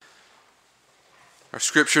Our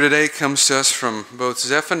scripture today comes to us from both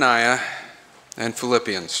Zephaniah and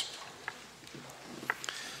Philippians.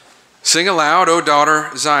 Sing aloud, O daughter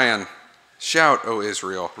Zion. Shout, O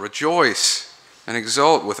Israel. Rejoice and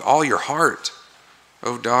exult with all your heart,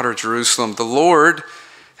 O daughter Jerusalem. The Lord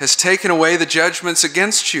has taken away the judgments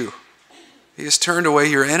against you. He has turned away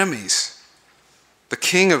your enemies. The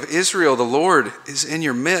King of Israel, the Lord, is in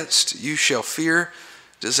your midst. You shall fear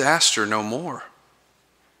disaster no more.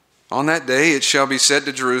 On that day it shall be said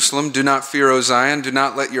to Jerusalem, do not fear, O Zion, do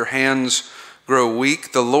not let your hands grow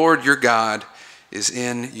weak. The Lord your God is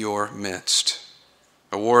in your midst,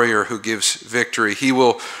 a warrior who gives victory. He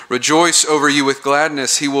will rejoice over you with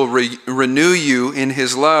gladness. He will renew you in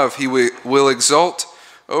his love. He will exult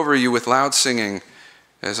over you with loud singing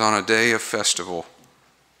as on a day of festival.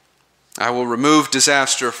 I will remove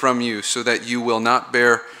disaster from you so that you will not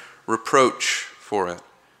bear reproach for it.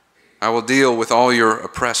 I will deal with all your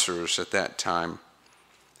oppressors at that time,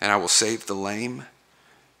 and I will save the lame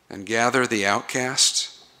and gather the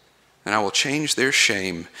outcasts, and I will change their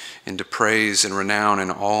shame into praise and renown in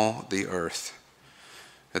all the earth.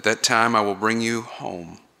 At that time I will bring you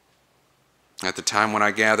home, at the time when I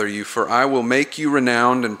gather you, for I will make you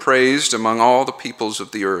renowned and praised among all the peoples of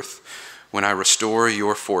the earth when I restore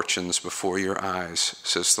your fortunes before your eyes,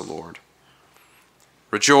 says the Lord.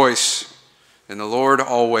 Rejoice in the Lord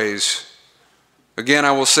always. Again,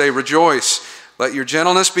 I will say, rejoice. Let your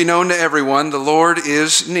gentleness be known to everyone. The Lord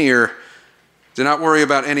is near. Do not worry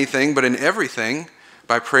about anything, but in everything,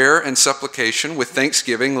 by prayer and supplication, with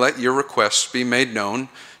thanksgiving, let your requests be made known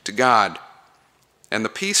to God. And the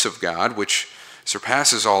peace of God, which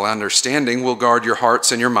surpasses all understanding, will guard your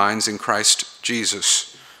hearts and your minds in Christ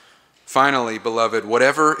Jesus. Finally, beloved,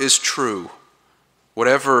 whatever is true,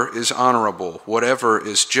 whatever is honorable, whatever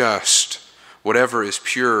is just, whatever is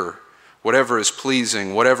pure, whatever is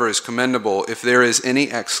pleasing, whatever is commendable, if there is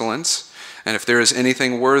any excellence, and if there is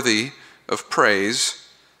anything worthy of praise,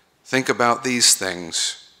 think about these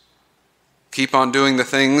things. Keep on doing the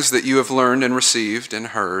things that you have learned and received and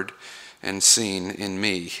heard and seen in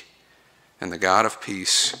me, and the God of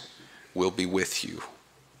peace will be with you.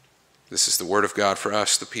 This is the word of God for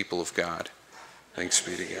us, the people of God. Thanks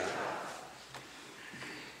be to God.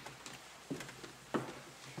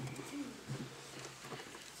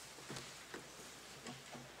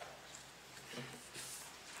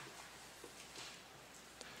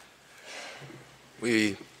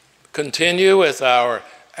 We continue with our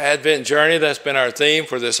Advent journey. That's been our theme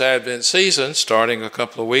for this Advent season, starting a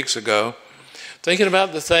couple of weeks ago. Thinking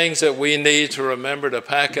about the things that we need to remember to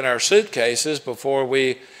pack in our suitcases before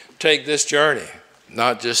we take this journey,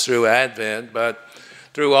 not just through Advent, but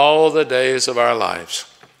through all the days of our lives.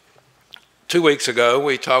 2 weeks ago,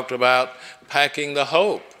 we talked about packing the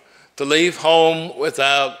hope. To leave home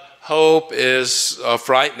without hope is a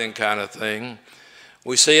frightening kind of thing.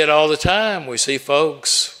 We see it all the time. We see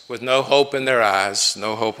folks with no hope in their eyes,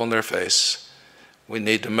 no hope on their face. We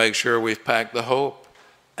need to make sure we've packed the hope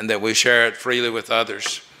and that we share it freely with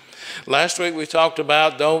others. Last week we talked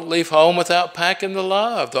about don't leave home without packing the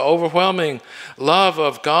love, the overwhelming love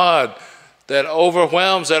of God that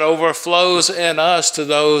overwhelms, that overflows in us to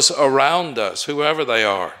those around us, whoever they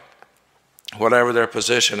are, whatever their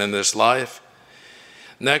position in this life.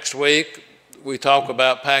 Next week, we talk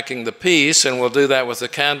about packing the peace, and we'll do that with the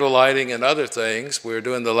candle lighting and other things. We're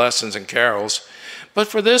doing the lessons and carols. But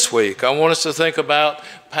for this week, I want us to think about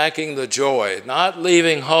packing the joy, not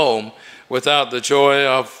leaving home without the joy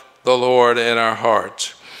of the Lord in our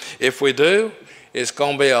hearts. If we do, it's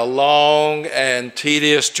going to be a long and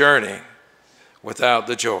tedious journey without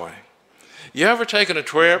the joy. You ever taken a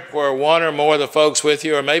trip where one or more of the folks with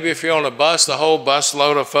you, or maybe if you're on a bus, the whole bus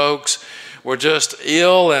load of folks were just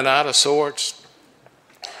ill and out of sorts?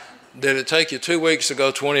 Did it take you 2 weeks to go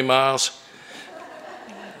 20 miles?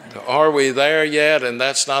 Are we there yet? And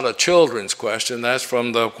that's not a children's question. That's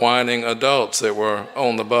from the whining adults that were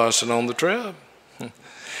on the bus and on the trip.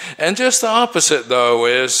 And just the opposite, though,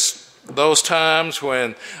 is those times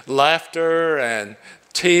when laughter and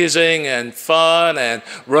teasing and fun and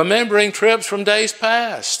remembering trips from days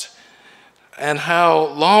past and how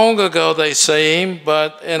long ago they seem,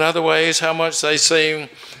 but in other ways, how much they seem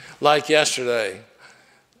like yesterday,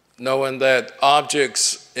 knowing that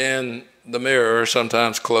objects in the mirror are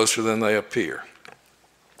sometimes closer than they appear.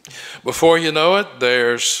 Before you know it,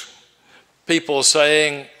 there's people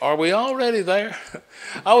saying, are we already there?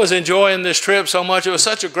 I was enjoying this trip so much. It was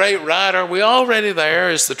such a great ride. Are we already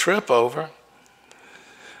there? Is the trip over?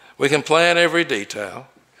 We can plan every detail.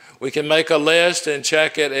 We can make a list and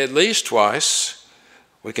check it at least twice.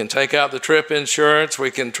 We can take out the trip insurance.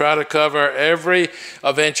 We can try to cover every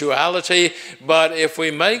eventuality. But if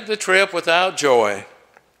we make the trip without joy,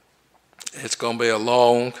 it's going to be a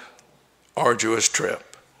long, arduous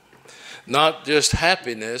trip. Not just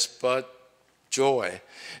happiness, but joy.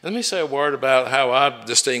 Let me say a word about how I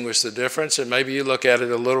distinguish the difference, and maybe you look at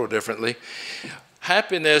it a little differently.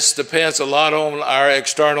 Happiness depends a lot on our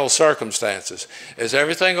external circumstances. Is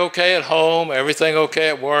everything okay at home? Everything okay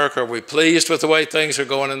at work? Are we pleased with the way things are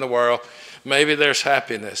going in the world? Maybe there's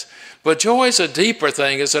happiness. But joy is a deeper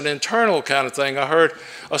thing. It's an internal kind of thing. I heard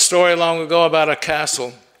a story long ago about a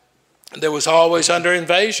castle that was always under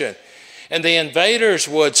invasion. And the invaders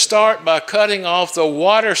would start by cutting off the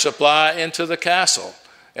water supply into the castle.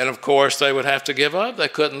 And of course, they would have to give up. They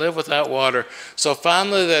couldn't live without water. So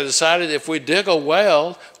finally, they decided if we dig a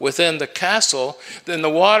well within the castle, then the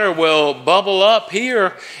water will bubble up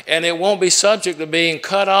here and it won't be subject to being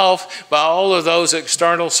cut off by all of those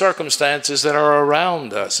external circumstances that are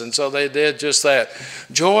around us. And so they did just that.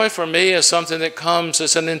 Joy for me is something that comes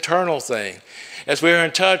as an internal thing. As we are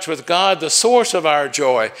in touch with God, the source of our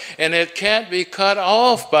joy, and it can't be cut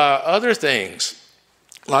off by other things.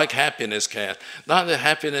 Like happiness can. Not that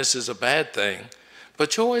happiness is a bad thing,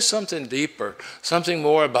 but joy is something deeper, something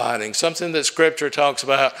more abiding, something that Scripture talks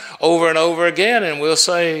about over and over again, and we'll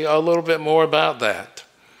say a little bit more about that.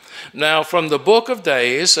 Now, from the Book of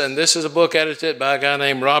Days, and this is a book edited by a guy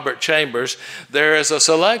named Robert Chambers, there is a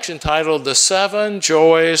selection titled The 7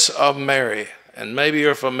 Joys of Mary, and maybe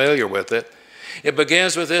you're familiar with it. It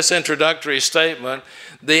begins with this introductory statement.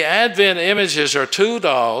 The Advent images are 2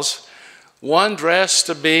 dolls, one dressed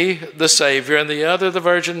to be the Savior and the other the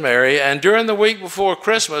Virgin Mary. And during the week before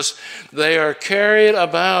Christmas, they are carried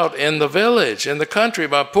about in the village, in the country,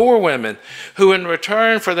 by poor women who in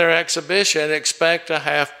return for their exhibition expect a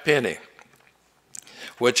halfpenny,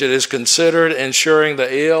 which it is considered ensuring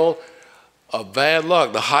the ill of bad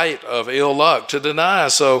luck, the height of ill luck to deny.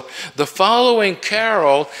 So the following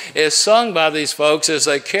carol is sung by these folks as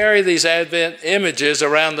they carry these Advent images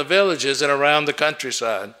around the villages and around the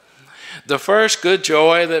countryside. The first good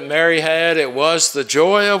joy that Mary had, it was the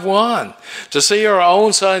joy of one, to see her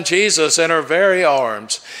own son Jesus in her very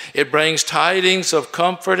arms. It brings tidings of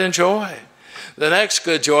comfort and joy. The next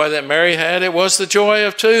good joy that Mary had, it was the joy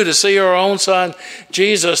of two, to see her own son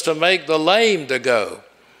Jesus to make the lame to go.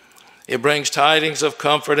 It brings tidings of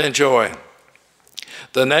comfort and joy.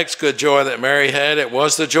 The next good joy that Mary had, it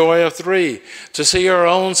was the joy of three, to see her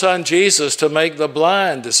own son Jesus to make the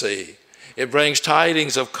blind to see. It brings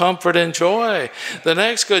tidings of comfort and joy. The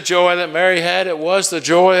next good joy that Mary had, it was the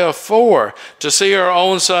joy of 4, to see her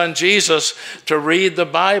own son Jesus to read the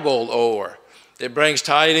Bible o'er. It brings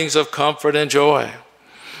tidings of comfort and joy.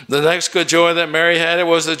 The next good joy that Mary had, it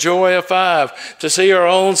was the joy of 5, to see her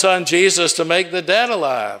own son Jesus to make the dead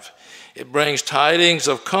alive. It brings tidings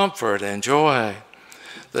of comfort and joy.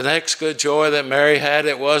 The next good joy that Mary had,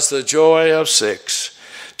 it was the joy of 6,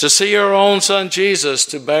 to see her own son Jesus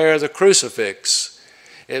to bear the crucifix.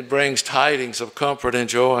 It brings tidings of comfort and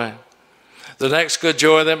joy. The next good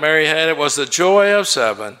joy that Mary had, it was the joy of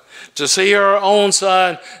 7, to see her own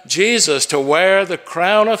son Jesus to wear the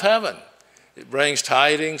crown of heaven. It brings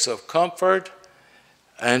tidings of comfort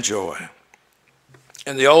and joy.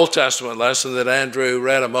 In the Old Testament lesson that Andrew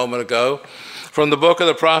read a moment ago, from the book of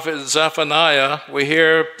the prophet Zephaniah, we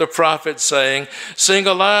hear the prophet saying, "Sing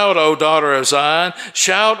aloud, O daughter of Zion.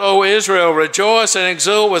 Shout, O Israel. Rejoice and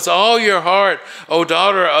exult with all your heart, O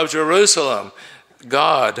daughter of Jerusalem.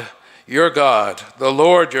 God, your God, the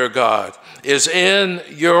Lord your God, is in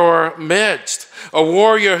your midst, a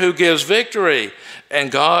warrior who gives victory,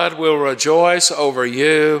 and God will rejoice over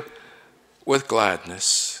you with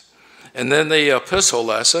gladness." And then the epistle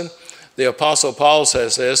lesson, the Apostle Paul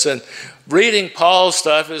says this, and reading Paul's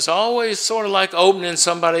stuff is always sort of like opening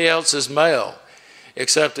somebody else's mail,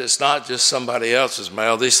 except it's not just somebody else's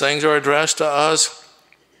mail. These things are addressed to us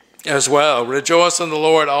as well. Rejoice in the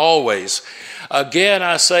Lord always. Again,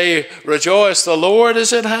 I say, rejoice, the Lord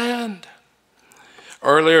is at hand.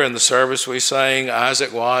 Earlier in the service, we sang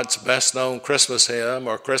Isaac Watts' best-known Christmas hymn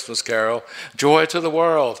or Christmas carol, Joy to the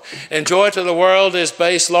World. And Joy to the World is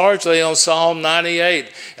based largely on Psalm 98.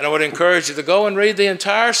 And I would encourage you to go and read the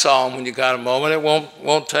entire psalm when you got a moment. It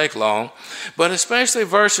won't take long. But especially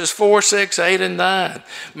verses 4, 6, 8, and 9.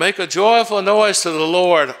 Make a joyful noise to the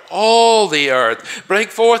Lord, all the earth. Break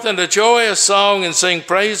forth into joyous song and sing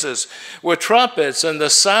praises with trumpets and the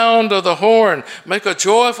sound of the horn. Make a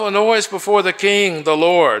joyful noise before the King, the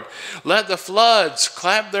Lord. Let the floods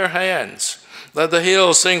clap their hands. Let the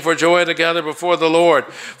hills sing for joy together before the Lord,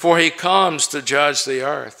 for he comes to judge the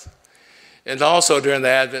earth. and also during the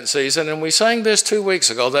Advent season. And we sang this 2 weeks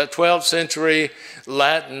ago, that 12th century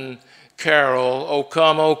Latin carol, O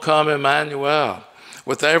come, Emmanuel,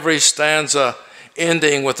 with every stanza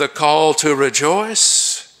ending with a call to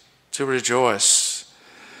rejoice, to rejoice.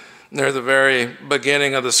 Near the very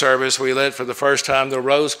beginning of the service, we lit for the first time the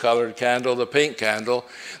rose-colored candle, the pink candle,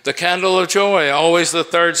 the candle of joy, always the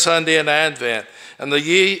third Sunday in Advent. And the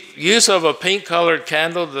use of a pink-colored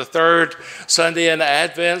candle, the third Sunday in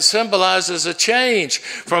Advent, symbolizes a change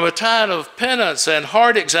from a time of penance and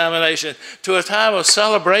heart examination to a time of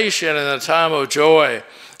celebration and a time of joy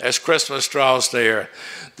as Christmas draws near.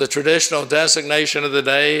 The traditional designation of the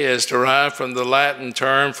day is derived from the Latin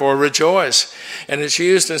term for rejoice, and it's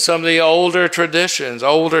used in some of the older traditions,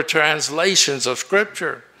 older translations of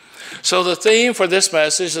Scripture. So the theme for this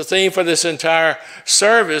message, the theme for this entire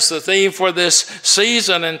service, the theme for this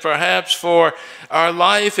season and perhaps for our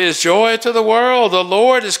life is joy to the world. The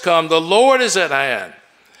Lord is come. The Lord is at hand.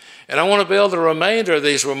 And I want to build the remainder of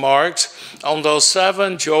these remarks on those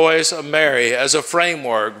 7 joys of Mary as a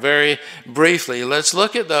framework very briefly. Let's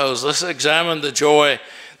look at those. Let's examine the joy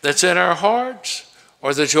that's in our hearts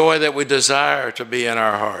or the joy that we desire to be in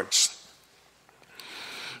our hearts.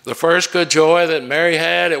 The first good joy that Mary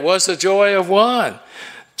had, it was the joy of one,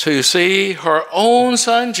 to see her own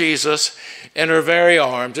son Jesus in her very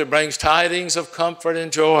arms. It brings tidings of comfort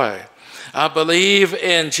and joy. I believe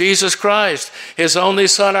in Jesus Christ, his only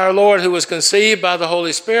Son, our Lord, who was conceived by the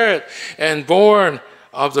Holy Spirit and born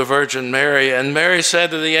of the Virgin Mary. And Mary said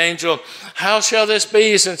to the angel, "How shall this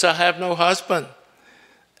be, since I have no husband?"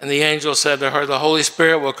 And the angel said to her, "The Holy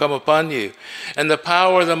Spirit will come upon you, and the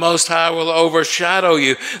power of the Most High will overshadow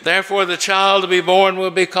you. Therefore the child to be born will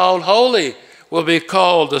be called holy, will be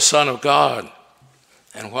called the Son of God."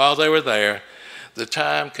 And while they were there, the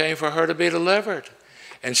time came for her to be delivered,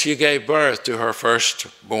 and she gave birth to her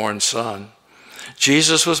firstborn son.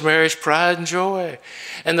 Jesus was Mary's pride and joy,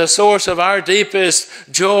 and the source of our deepest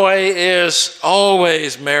joy is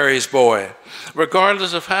always Mary's boy.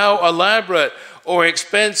 Regardless of how elaborate or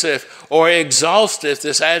expensive or exhaustive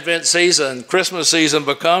this Advent season, Christmas season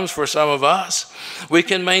becomes for some of us, we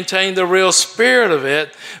can maintain the real spirit of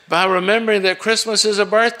it by remembering that Christmas is a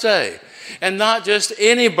birthday. And not just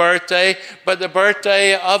any birthday, but the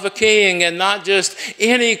birthday of a king. And not just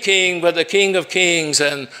any king, but the King of Kings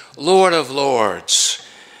and Lord of Lords.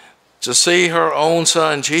 To see her own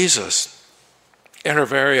son Jesus in her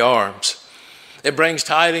very arms, it brings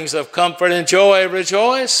tidings of comfort and joy.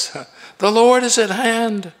 Rejoice, the Lord is at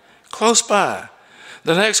hand, close by.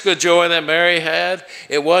 The next good joy that Mary had,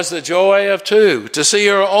 it was the joy of 2, to see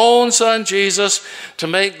her own son Jesus, to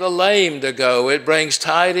make the lame to go. It brings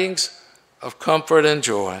tidings of comfort and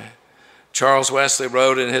joy. Charles Wesley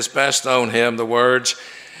wrote in his best-known hymn the words,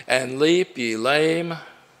 "And leap ye lame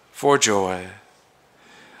for joy."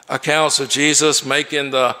 Accounts of Jesus making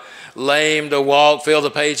the lame to walk fill the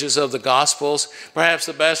pages of the Gospels. Perhaps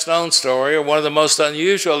the best-known story, or one of the most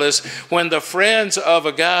unusual, is when the friends of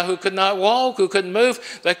a guy who could not walk, who couldn't move,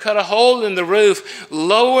 they cut a hole in the roof,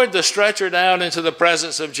 lowered the stretcher down into the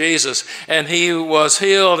presence of Jesus, and he was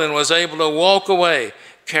healed and was able to walk away,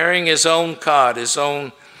 carrying his own cot, his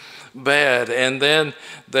own bed. And then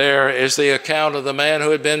there is the account of the man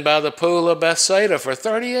who had been by the pool of Bethsaida for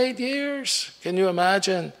 38 years. Can you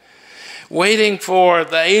imagine? Waiting for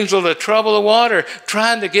the angel to trouble the water,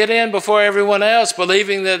 trying to get in before everyone else,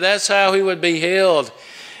 believing that that's how he would be healed.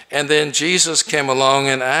 And then Jesus came along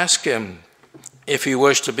and asked him if he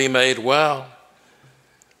wished to be made well.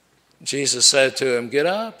 Jesus said to him, "Get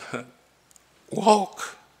up,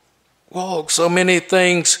 walk. Walk." So many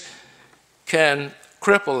things can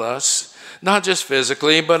cripple us, not just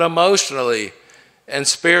physically, but emotionally and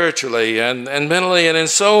spiritually and mentally and in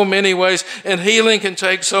so many ways. And healing can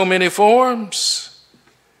take so many forms.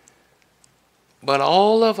 But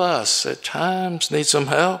all of us at times need some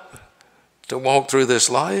help to walk through this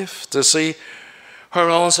life, to see her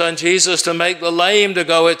own son Jesus, to make the lame to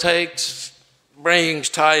go. It brings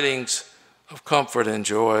tidings of comfort and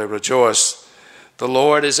joy. Rejoice, the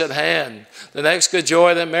Lord is at hand. The next good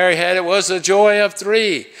joy that Mary had, it was the joy of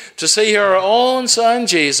 3, to see her own son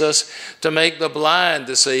Jesus, to make the blind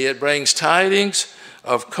to see. It brings tidings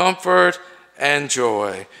of comfort and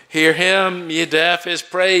joy. Hear him, ye deaf, his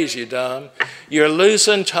praise, ye dumb. Your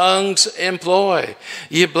loosened tongues employ.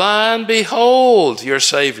 Ye blind, behold, your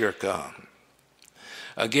Savior come.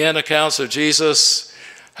 Again, accounts of Jesus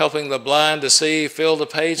helping the blind to see fill the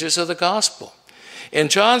pages of the gospel. In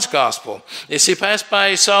John's gospel, as he passed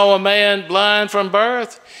by, he saw a man blind from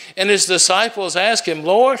birth, and his disciples asked him,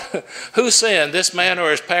 "Lord, who sinned, this man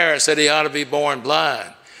or his parents, that he ought to be born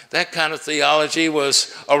blind?" That kind of theology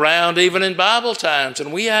was around even in Bible times,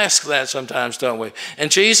 and we ask that sometimes, don't we?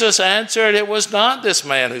 And Jesus answered, it was not this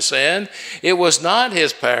man who sinned, it was not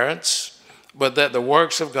his parents, but that the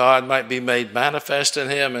works of God might be made manifest in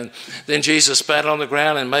him. And then Jesus spat on the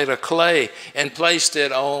ground and made a clay and placed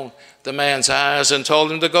it on the man's eyes and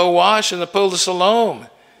told him to go wash in the pool of Siloam.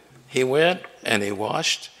 He went and he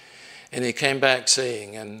washed and he came back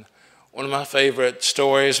seeing. And one of my favorite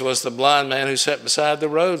stories was the blind man who sat beside the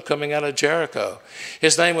road coming out of Jericho.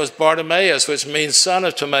 His name was Bartimaeus, which means son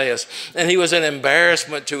of Timaeus. And he was an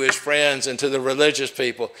embarrassment to his friends and to the religious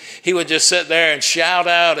people. He would just sit there and shout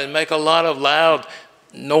out and make a lot of loud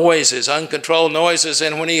noises, uncontrolled noises.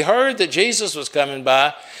 And when he heard that Jesus was coming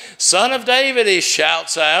by, Son of David, he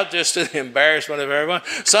shouts out, just to the embarrassment of everyone,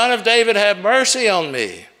 Son of David, have mercy on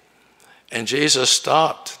me. And Jesus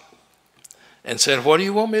stopped and said, what do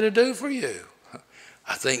you want me to do for you?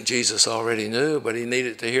 I think Jesus already knew, but he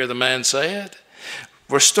needed to hear the man say it.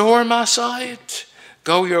 Restore my sight.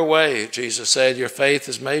 Go your way, Jesus said. Your faith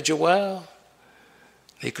has made you well.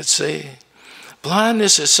 He could see.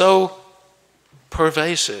 Blindness is so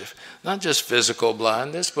pervasive. Not just physical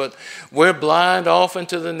blindness, but we're blind often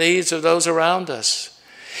to the needs of those around us.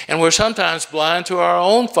 And we're sometimes blind to our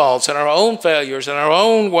own faults and our own failures and our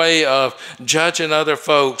own way of judging other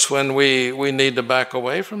folks when we need to back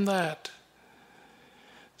away from that.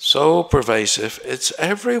 So pervasive, it's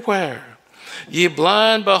everywhere. Ye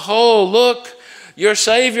blind, behold, look, your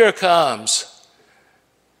Savior comes.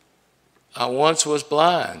 I once was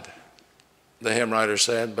blind, the hymn writer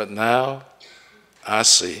said, but now I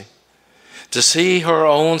see. To see her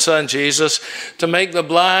own son Jesus, to make the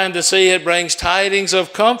blind to see, it brings tidings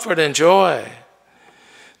of comfort and joy.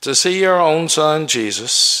 To see her own son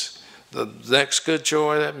Jesus, the next good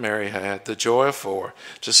joy that Mary had, the joy of four.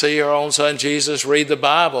 To see her own son Jesus read the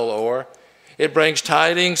Bible, or it brings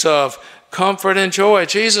tidings of comfort and joy.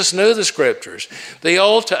 Jesus knew the scriptures. The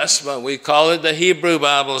Old Testament, we call it the Hebrew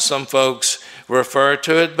Bible, some folks refer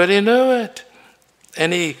to it, but he knew it.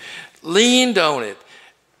 And he leaned on it.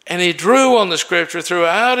 And he drew on the scripture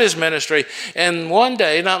throughout his ministry. And one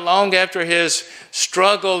day, not long after his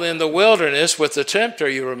struggle in the wilderness with the tempter,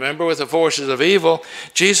 you remember, with the forces of evil,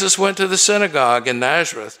 Jesus went to the synagogue in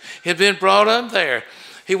Nazareth. He had been brought up there.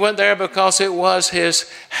 He went there because it was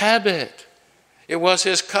his habit. It was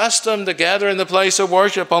his custom to gather in the place of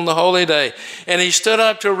worship on the holy day. And he stood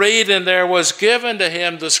up to read, and there was given to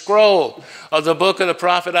him the scroll of the book of the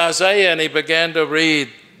prophet Isaiah, and he began to read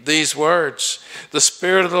these words. The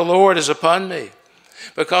Spirit of the Lord is upon me,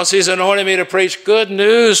 because he's anointed me to preach good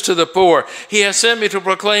news to the poor. He has sent me to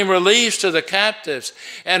proclaim release to the captives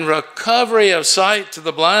and recovery of sight to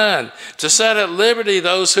the blind, to set at liberty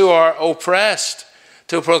those who are oppressed,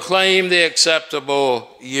 to proclaim the acceptable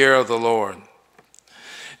year of the Lord.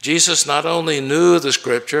 Jesus not only knew the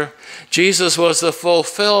scripture, Jesus was the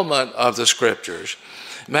fulfillment of the scriptures.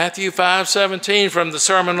 Matthew 5:17 from the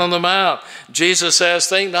Sermon on the Mount, Jesus says,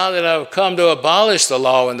 think not that I have come to abolish the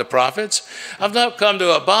law and the prophets. I've not come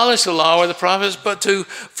to abolish the law or the prophets, but to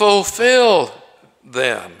fulfill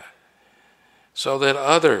them, so that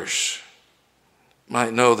others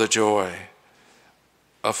might know the joy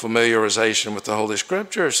of familiarization with the Holy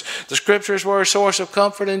Scriptures. The Scriptures were a source of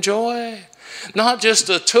comfort and joy. Not just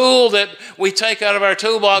a tool that we take out of our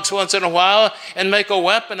toolbox once in a while and make a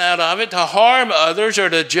weapon out of it to harm others or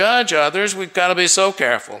to judge others. We've got to be so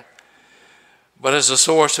careful. But as a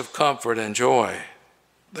source of comfort and joy.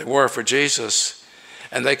 They were for Jesus,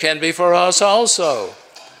 and they can be for us also.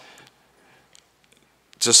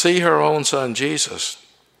 To see her own son Jesus,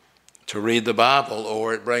 to read the Bible,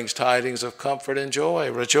 or it brings tidings of comfort and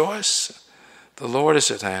joy. Rejoice, the Lord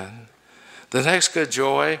is at hand. The next good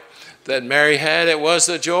joy that Mary had, it was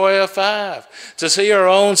the joy of five. To see her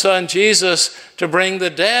own son Jesus, to bring the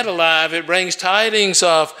dead alive, it brings tidings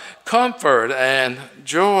of comfort and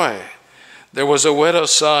joy. There was a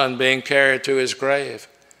widow's son being carried to his grave.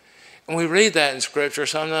 And we read that in Scripture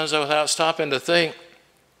sometimes without stopping to think.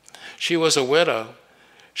 She was a widow.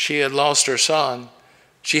 She had lost her son.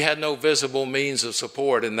 She had no visible means of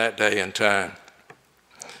support in that day and time.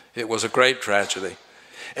 It was a great tragedy.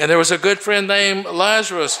 And there was a good friend named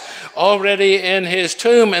Lazarus already in his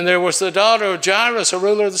tomb, and there was the daughter of Jairus, a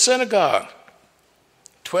ruler of the synagogue,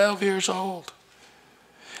 12 years old.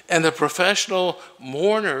 And the professional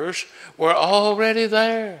mourners were already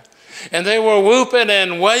there. And they were whooping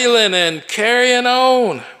and wailing and carrying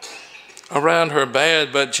on around her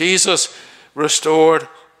bed. But Jesus restored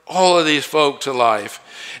all of these folk to life.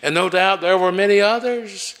 And no doubt there were many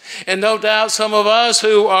others. And no doubt some of us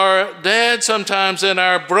who are dead sometimes in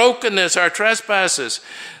our brokenness, our trespasses.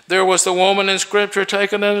 There was the woman in Scripture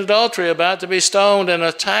taken in adultery, about to be stoned, and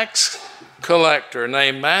a tax collector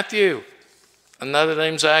named Matthew, another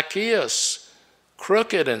named Zacchaeus,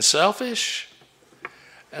 crooked and selfish.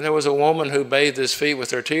 And there was a woman who bathed his feet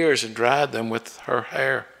with her tears and dried them with her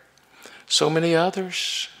hair. So many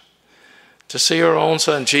others. To see her own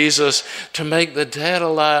son Jesus, to make the dead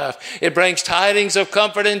alive. It brings tidings of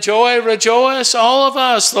comfort and joy. Rejoice, all of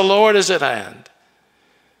us, the Lord is at hand.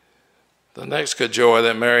 The next good joy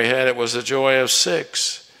that Mary had, it was the joy of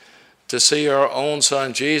 6, to see her own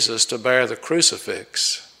son Jesus to bear the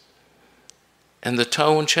crucifix. And the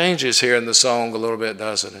tone changes here in the song a little bit,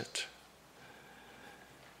 doesn't it?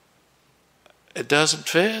 It doesn't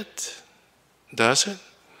fit, does it?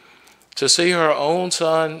 To see her own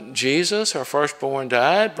son, Jesus, her firstborn,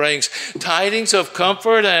 died, brings tidings of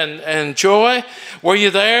comfort and joy. Were you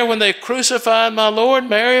there when they crucified my Lord?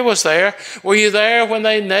 Mary was there. Were you there when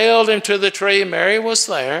they nailed him to the tree? Mary was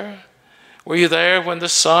there. Were you there when the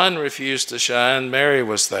sun refused to shine? Mary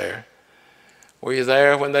was there. Were you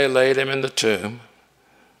there when they laid him in the tomb?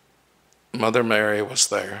 Mother Mary was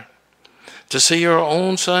there. To see her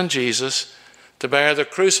own son, Jesus, to bear the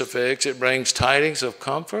crucifix, it brings tidings of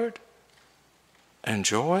comfort and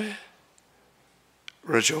joy.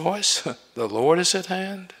 Rejoice, the Lord is at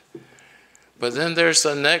hand. But then there's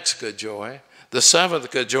the next good joy, the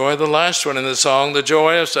 7th good joy, the last one in the song, the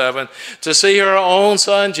joy of 7, to see her own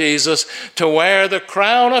son Jesus, to wear the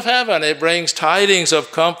crown of heaven. It brings tidings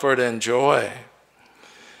of comfort and joy.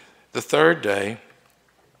 The 3rd day,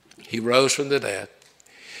 he rose from the dead.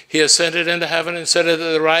 He ascended into heaven and sat at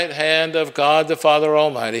the right hand of God the Father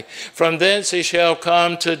Almighty. From thence he shall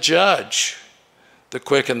come to judge the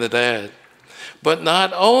quick and the dead. But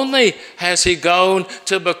not only has he gone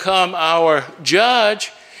to become our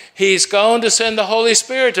judge, he's gone to send the Holy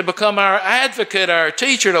Spirit to become our advocate, our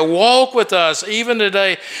teacher, to walk with us even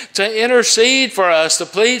today, to intercede for us, to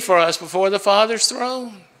plead for us before the Father's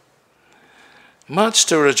throne. Much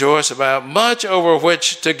to rejoice about, much over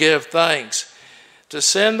which to give thanks. To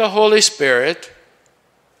send the Holy Spirit,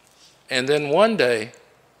 and then one day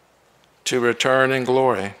to return in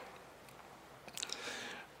glory.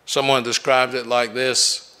 Someone described it like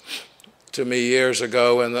this to me years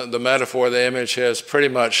ago, and the metaphor, the image has pretty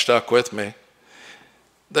much stuck with me.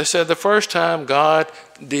 They said the first time God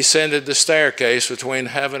descended the staircase between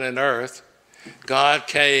heaven and earth, God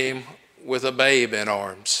came with a babe in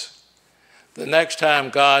arms. The next time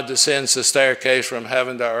God descends the staircase from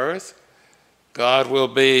heaven to earth, God will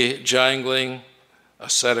be jangling a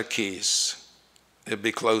set of keys. It'll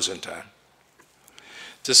be closing time.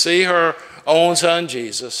 To see her own son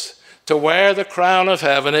Jesus, to wear the crown of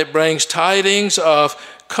heaven, it brings tidings of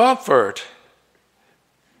comfort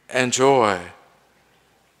and joy.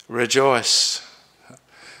 Rejoice.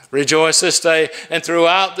 Rejoice this day and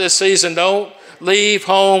throughout this season. Don't leave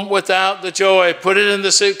home without the joy. Put it in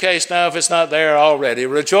the suitcase now if it's not there already.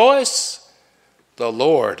 Rejoice. The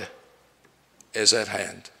Lord is at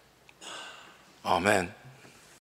hand. Amen.